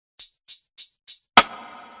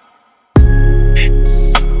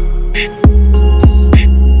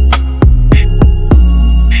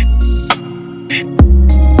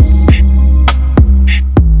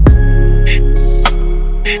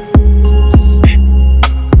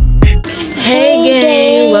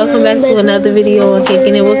Welcome back to another video of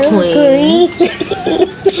Kicking It with Queen.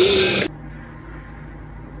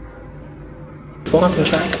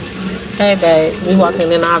 Hey babe, we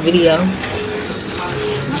walking in our video.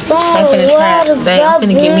 I'm finna try, babe, I'm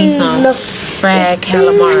finna give me some fried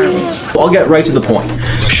calamari. I'll get right to the point.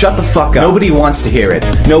 Shut the fuck up. Nobody wants to hear it.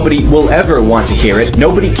 Nobody will ever want to hear it.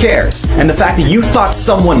 Nobody cares. And the fact that you thought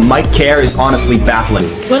someone might care is honestly baffling.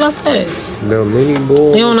 What else is? No mini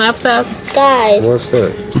bowl. You want an appetizer? Guys. What's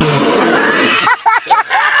that?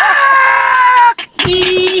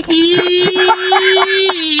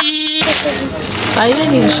 Oh, you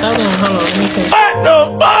didn't even show them. Hold on, let me finish. What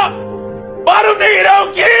the fuck? Why them niggas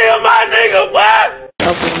don't kill my nigga, what?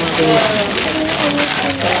 Open my video.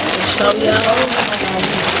 Show y'all.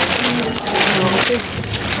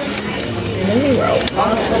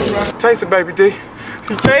 Awesome. Taste it, baby D.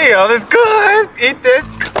 Damn, it's good. Eat this.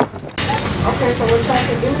 Okay, so what y'all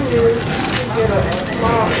can do is get a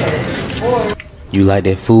small case. You like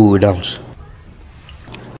that food, don't you?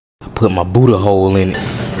 I put my Buddha hole in it.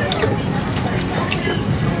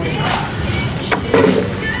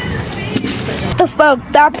 What the fuck?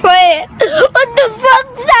 Stop playing. What the fuck?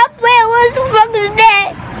 Stop playing. What the fuck is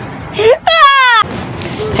that? Ah!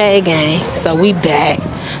 Hey gang, so we back.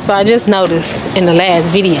 So I just noticed in the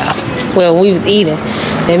last video, well, we was eating,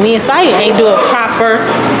 that me and Saya ain't do a proper,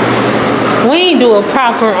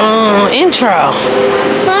 intro.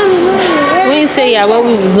 We didn't tell y'all what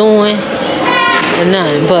we was doing or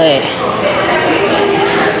nothing, but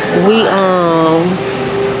we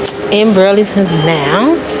in Burlington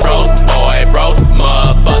now. Broke boy,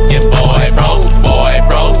 motherfucking boy,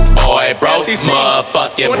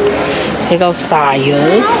 motherfucking. Here goes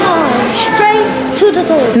Saya. Straight to the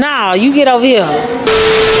door. No, you get over here.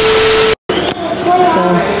 So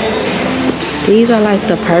these are like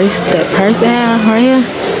the purse I have right here.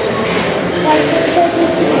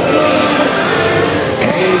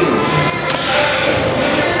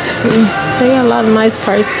 See, they got a lot of nice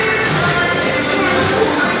purses.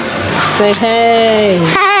 Say hey.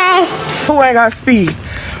 Hi. Who ain't got speed?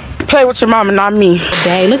 Play with your mama, not me.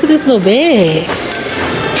 Dang, look at this little bag.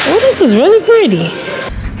 Oh, this is really pretty.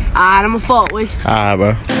 Alright, I'ma fuck with you. Alright,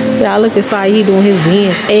 bro. Y'all look at Saeed doing his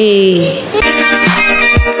dance. Hey.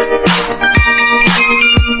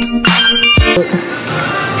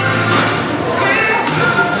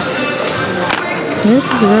 This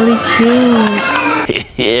is really cute.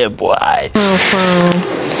 Yeah, boy.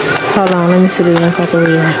 Hold on, let me see the dance I can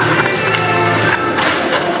read.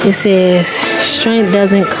 It says, strength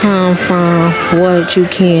doesn't come from what you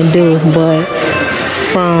can do, but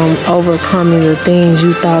from overcoming the things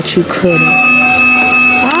you thought you couldn't.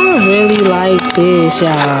 I really like this,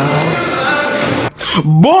 y'all.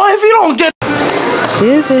 Boy, if you don't get...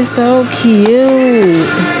 This is so cute.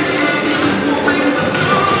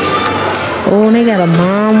 Oh, they got a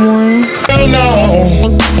mom one. No,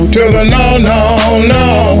 to the no,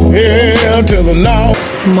 yeah, to the no.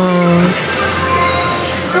 Mom.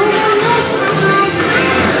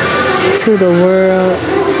 To the world,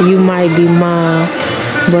 you might be mom,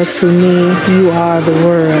 but to me, you are the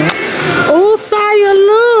world. Oh, Saya,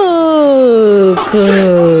 look.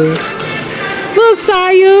 Look,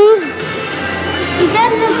 Saya.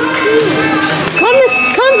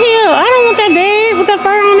 Come here. I don't want that bag with that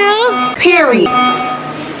fur on there. Period.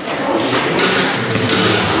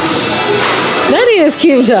 That is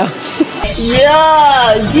cute, y'all.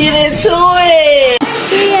 Yeah, get into it.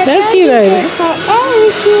 That's cute, ain't it?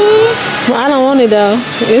 Well, I don't want it though.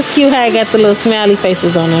 It's cute how I got the little smiley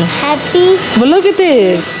faces on there. Happy. But look at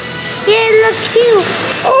this. Yeah, it looks cute.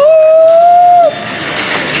 Ooh!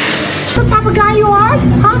 The type of guy you are,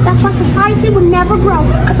 huh? That's why society will never grow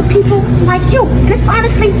because of people like you. And it's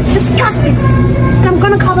honestly disgusting. And I'm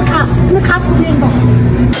gonna call the cops, and the cops will be involved.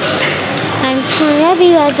 I'm whenever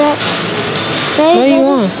you like that. What do you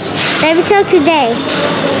want? Maybe till today.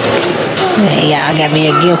 Hey, y'all got me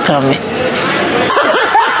a gift coming.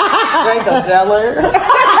 Drink a jelly.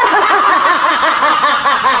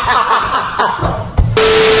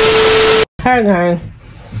 Hey gang,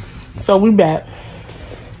 so we back.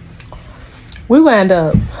 We wound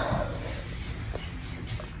up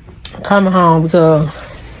coming home because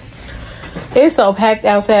it's so packed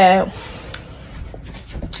outside.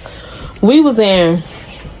 We was in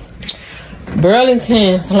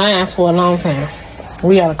Burlington's line for a long time.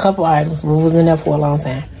 We got a couple items, but we was in there for a long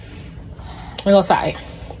time. We go sorry.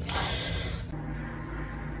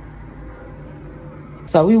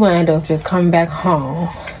 So we wound up just coming back home.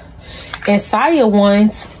 And Saya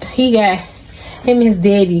once, him and his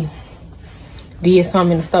daddy did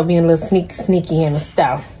something in the store, being a little sneaky in the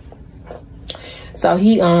store. So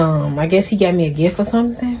he, I guess he got me a gift or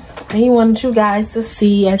something. And he wanted you guys to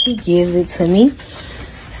see as he gives it to me.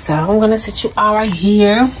 So I'm gonna sit you all right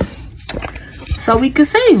here so we can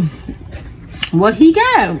see what he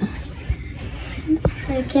got.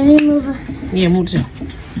 Can you move it? Yeah, move it.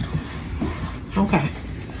 Okay.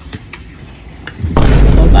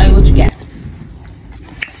 So Saya, what you got?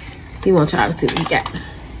 He want y'all to see what he got.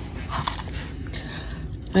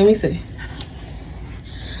 Let me see.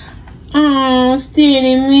 Oh,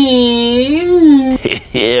 steady me.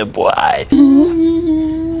 Yeah, boy.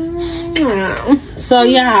 So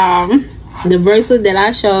y'all, the bracelet that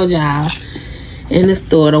I showed y'all in the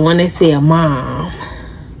store, the one that said mom,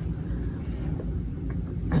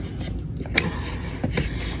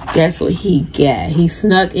 that's what he got. He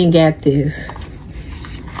snuck and got this.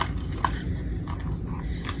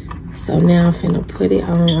 So now I'm finna put it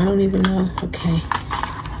on. I don't even know. Okay.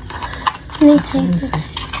 Let me take this.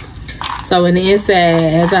 So in the inside,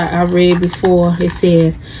 as I read before, it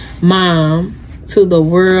says, Mom, to the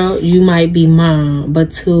world, you might be mom,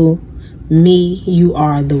 but to me, you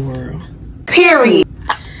are the world. Period.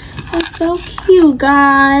 That's so cute,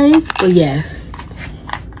 guys. But yes.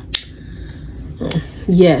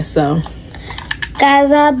 Yes, so.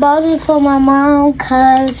 Guys, I bought it for my mom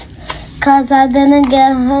cause I didn't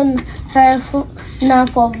get her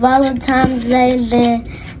for Valentine's Day.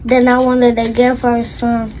 Then I wanted to give her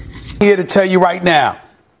some. Here to tell you right now,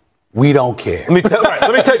 we don't care. Let me tell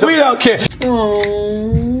you something. We don't care.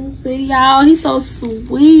 Oh, see y'all, he's so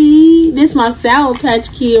sweet. This my Sour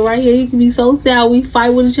Patch Kid right here. He can be so sour. We fight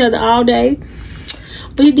with each other all day.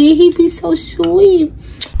 But then he be so sweet.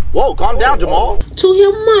 Whoa, calm down, Jamal. To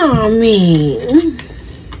your mommy.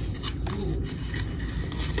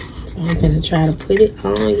 So I'm gonna try to put it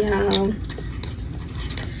on, y'all.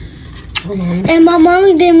 Hold on. And my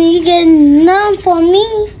mommy didn't get none for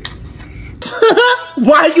me.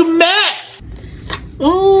 Why are you mad?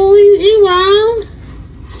 Oh, he wrong.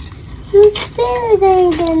 You still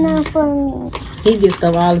didn't get none for me. He gets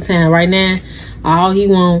stuff all the time. Right now, all he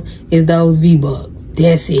want is those V-Bucks.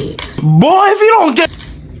 That's it. Boy, if you don't get...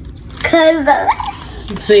 Cause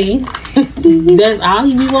See? That's all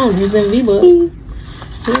he be wanting is them V-Bucks.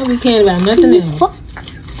 He don't be caring about nothing else.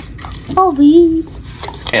 oh, we.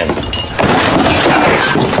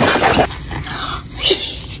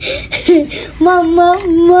 Mom,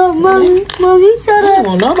 you shut I up. don't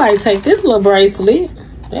want nobody to take this little bracelet.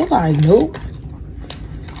 They like, nope.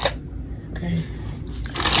 Okay.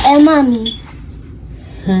 And mommy,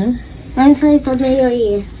 Hmm? let me tell you something in your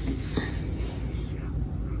ear.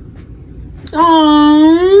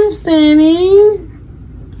 Aww, Stanley.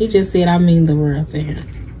 He just said I mean the world to him.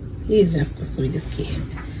 He's just the sweetest kid.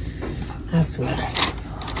 I swear.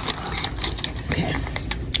 Okay.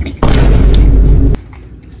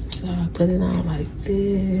 So I put it on like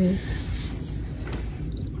this.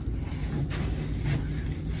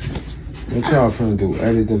 What y'all finna do?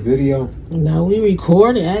 Edit the video? No, we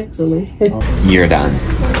recorded actually. You're done.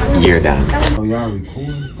 You're done. Oh, y'all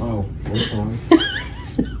recording? Oh, I'm sorry.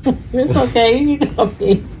 It's okay. You can come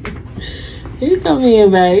in. You can come in,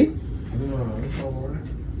 babe. No, it's alright.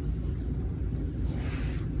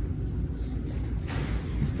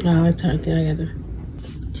 Oh, I turned it. I gotta.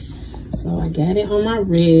 So I got it on my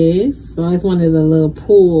wrist. So it's one of the little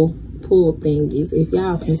pull thingies. If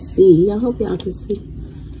y'all can see, I hope y'all can see.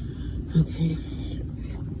 Okay.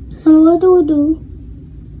 What do we do?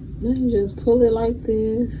 Now you just pull it like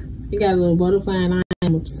this. You got a little butterfly, and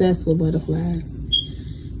I'm obsessed with butterflies.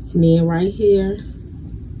 And then right here,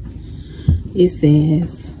 it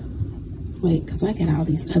says, wait, because I got all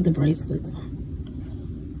these other bracelets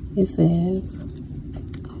on. It says,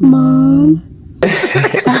 Mom.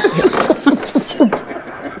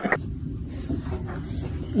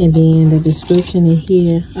 And then the description in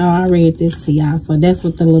here, oh, I read this to y'all. So that's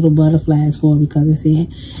what the little butterfly is for, because it said,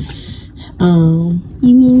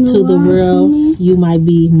 you mean to the world, you might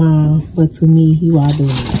be mom, but to me, you are the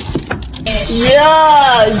world.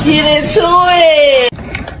 Yeah, get into it.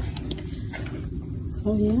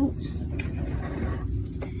 So yeah.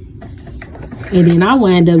 And then I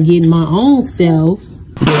wind up getting my own self.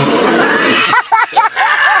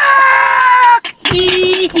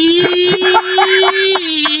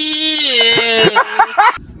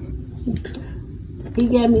 He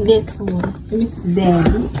got me this one, Miss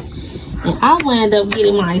Daddy. And I wind up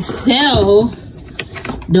getting myself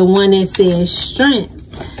the one that says strength.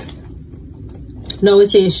 No, it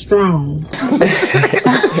says strong.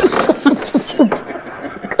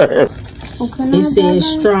 It says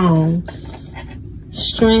strong.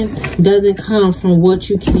 Strength doesn't come from what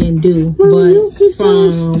you can do, but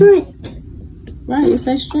from strength. Right, it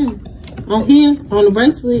says strength. On here, on the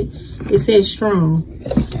bracelet, it says strong.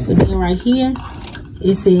 But then right here,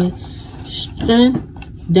 it says strength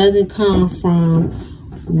doesn't come from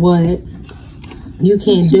what you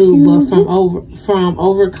can do, but from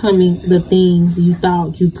overcoming the things you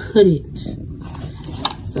thought you couldn't.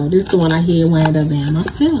 So this is the one I had wound up in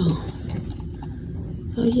myself.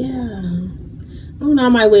 So yeah. I don't know, I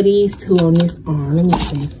might wear these two on this arm. Let me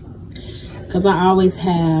see. Because I always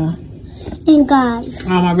have and guys,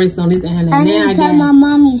 all my bracelets on this hand. I need to tell my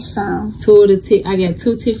mommy some. I got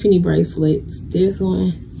two Tiffany bracelets. This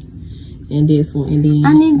one and this one. And then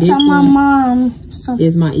I need to tell my mom some. This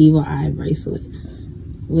is my evil eye bracelet,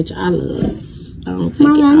 which I love. I don't take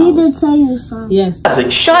Mommy, it I off. need to tell you something. Yes. I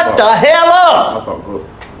said, shut the hell up!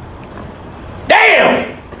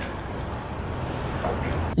 Damn!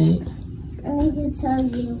 I need to tell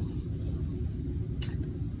you.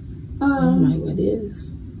 What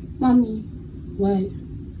is? Mommy. What?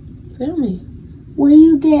 Tell me. When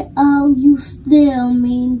you get old, you still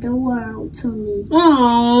mean the world to me.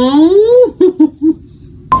 Aww.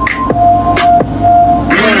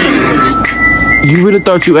 You really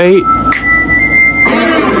thought you ate?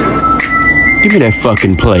 Give me that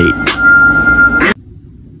fucking plate.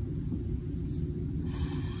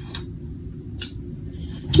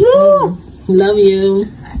 Love you.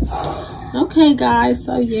 Okay, guys.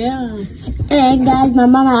 So yeah. And guys, my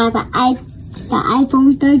mama has the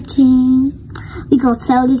iPhone 13. We gonna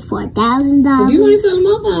sell this for $1,000. You ain't selling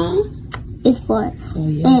my phone. It's for it. Oh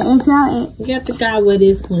yeah. And if y'all, you got the guy with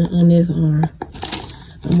this one on this arm.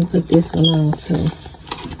 I'm gonna put this one on too.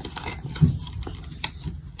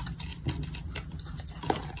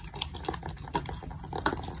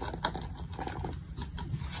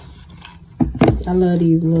 I love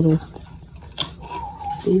these little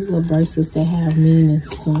bracelets that have meanings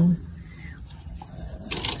to them.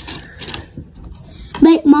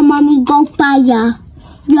 Make my mommy go buy ya.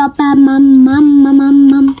 Y'all buy my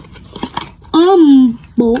mom. Oh,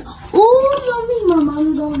 my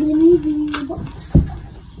mommy go get me these.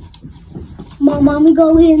 My mommy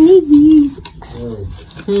go get me these.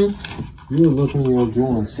 You were looking in your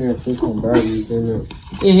drawer and see if there's some batteries in there.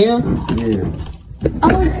 In here? Yeah.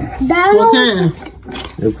 Oh, that what kind?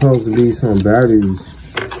 There's supposed to be some batteries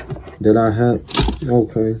that I had.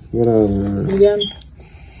 Okay, whatever. You got them?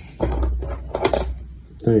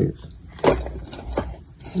 Thanks.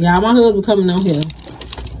 Yeah, my husband coming on here.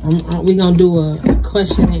 We gonna do a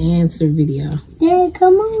question and answer video. Yeah,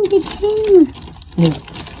 come on, get him. Yeah.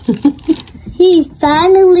 He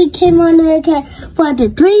finally came on the account for the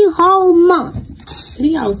 3 whole months.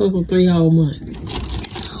 He always on some 3 whole months.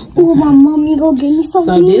 Oh, my mommy go get me some.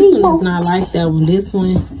 So this one is not like that one. This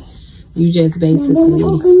one, you just basically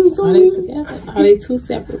are they together? Are they 2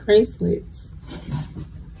 separate bracelets?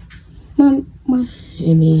 Mom.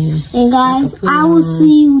 And guys, I will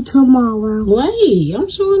see you tomorrow. Wait, I'm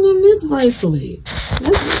showing them this bracelet.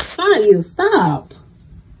 Stop.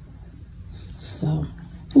 So,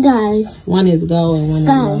 guys, one is gold and one is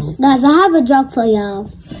gold. Guys, I have a joke for y'all.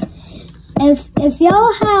 If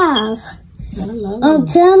y'all have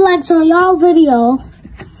 10 likes on y'all video,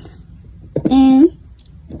 and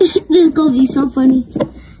this is gonna be so funny,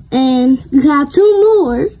 and you have 2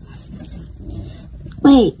 more.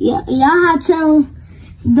 Wait, y'all have 10.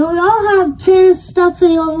 Do y'all have 10 stuff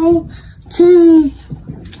in your room? 10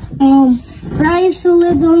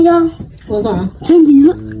 bracelets on y'all? What's on? 10 these.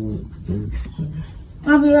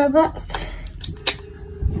 I'll be right back.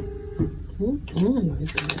 What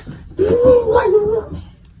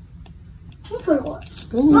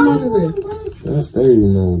is it? That's there, you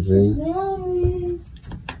know, Jay.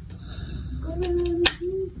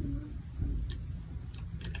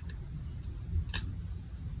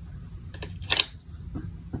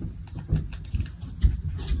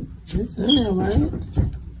 It's in there, right?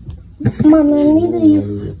 Mama, neither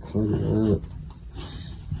you.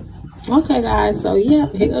 Okay, guys. So, yeah.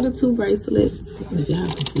 Here go the 2 bracelets. If y'all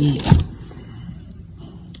can see it.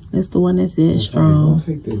 That's the one that says strong.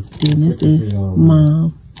 Then this is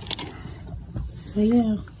mom. So,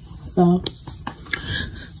 yeah. So,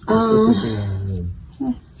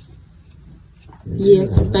 yeah.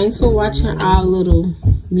 So, thanks for watching our little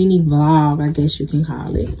mini vlog, I guess you can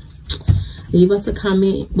call it. Leave us a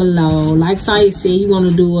comment below. Like Saya said, he want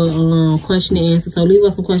to do a question and answer. So leave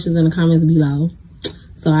us some questions in the comments below.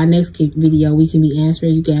 So our next video, we can be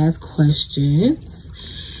answering you guys' questions.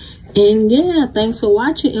 And yeah, thanks for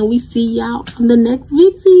watching. And we see y'all in the next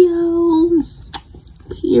video.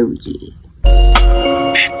 Period.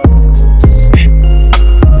 Peace.